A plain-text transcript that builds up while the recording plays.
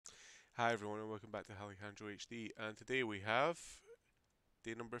Hi everyone and welcome back to Alejandro HD, and today we have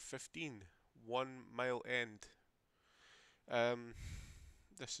day number 15, 1 Mile End. Um,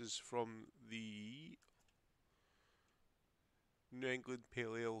 this is from the New England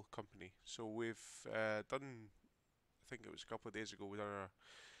Pale Ale Company. So we've done, I think it was a couple of days ago, we done our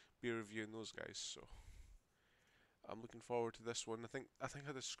beer review on those guys. So I'm looking forward to this one. I think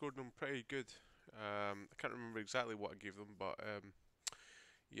I scored them pretty good. I can't remember exactly what I gave them, but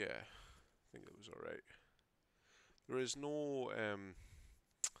yeah, I think it was alright. There is no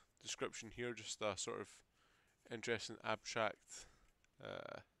description here, just a sort of interesting abstract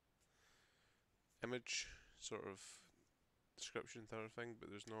uh, image sort of description kind of thing, but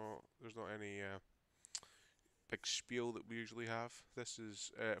there's not any big spiel that we usually have. This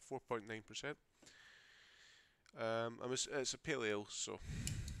is 4.9%. And it's a pale ale, so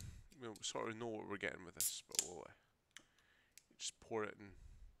we sort of know what we're getting with this, but we'll just pour it and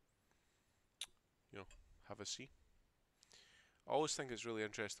have a see. I always think it's really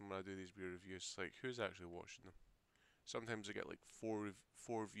interesting when I do these beer reviews, like who's actually watching them. Sometimes I get like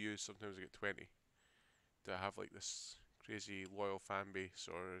four views, sometimes I get 20. Do I have like this crazy loyal fan base,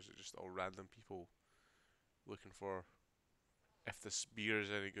 or is it just all random people looking for if this beer is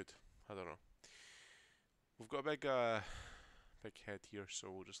any good? I don't know. We've got a big head here, so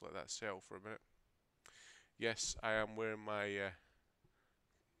we'll just let that settle for a minute. Yes, I am wearing my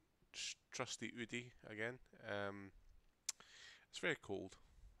trusty hoodie again. It's very cold.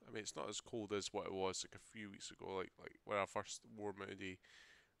 I mean, it's not as cold as what it was like a few weeks ago. Like when I first wore my hoodie,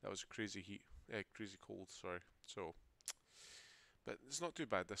 that was crazy heat, crazy cold. Sorry. So, but it's not too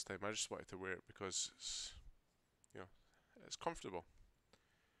bad this time. I just wanted to wear it because you know it's comfortable,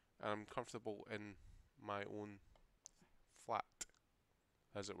 and I'm comfortable in my own flat,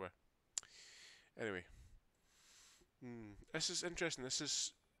 as it were. Anyway, this is interesting. This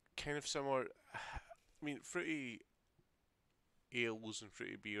is kind of similar. I mean, fruity ales and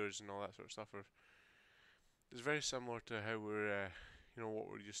fruity beers and all that sort of stuff are. It's very similar to how what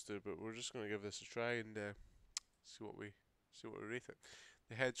we're used to. But we're just going to give this a try and see what we see what we rate it.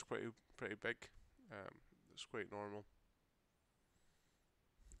 The head's pretty big. It's quite normal.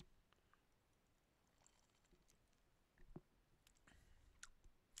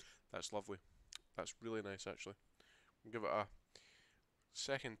 That's lovely. That's really nice actually. I'll give it a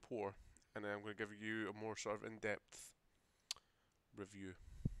second pour, and then I'm going to give you a more sort of in-depth review.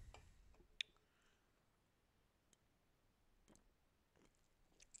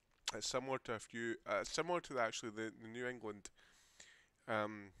 It's similar to a few, similar to actually the New England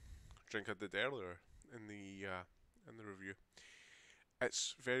um, drink I did earlier in the review.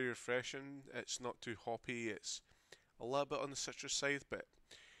 It's very refreshing. It's not too hoppy. It's a little bit on the citrus side, but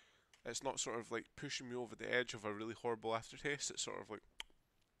it's not sort of like pushing me over the edge of a really horrible aftertaste. It's sort of like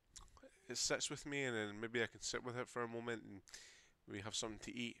it sits with me, and then maybe I can sit with it for a moment and maybe have something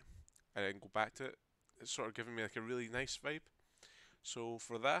to eat, and then go back to it. It's sort of giving me like a really nice vibe. So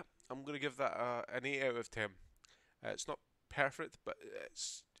for that, I'm gonna give that an 8 out of 10. It's not perfect, but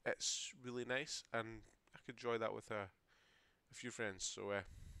it's really nice, and I could enjoy that with a few friends. So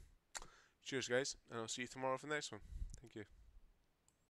cheers, guys, and I'll see you tomorrow for the next one. Thank you.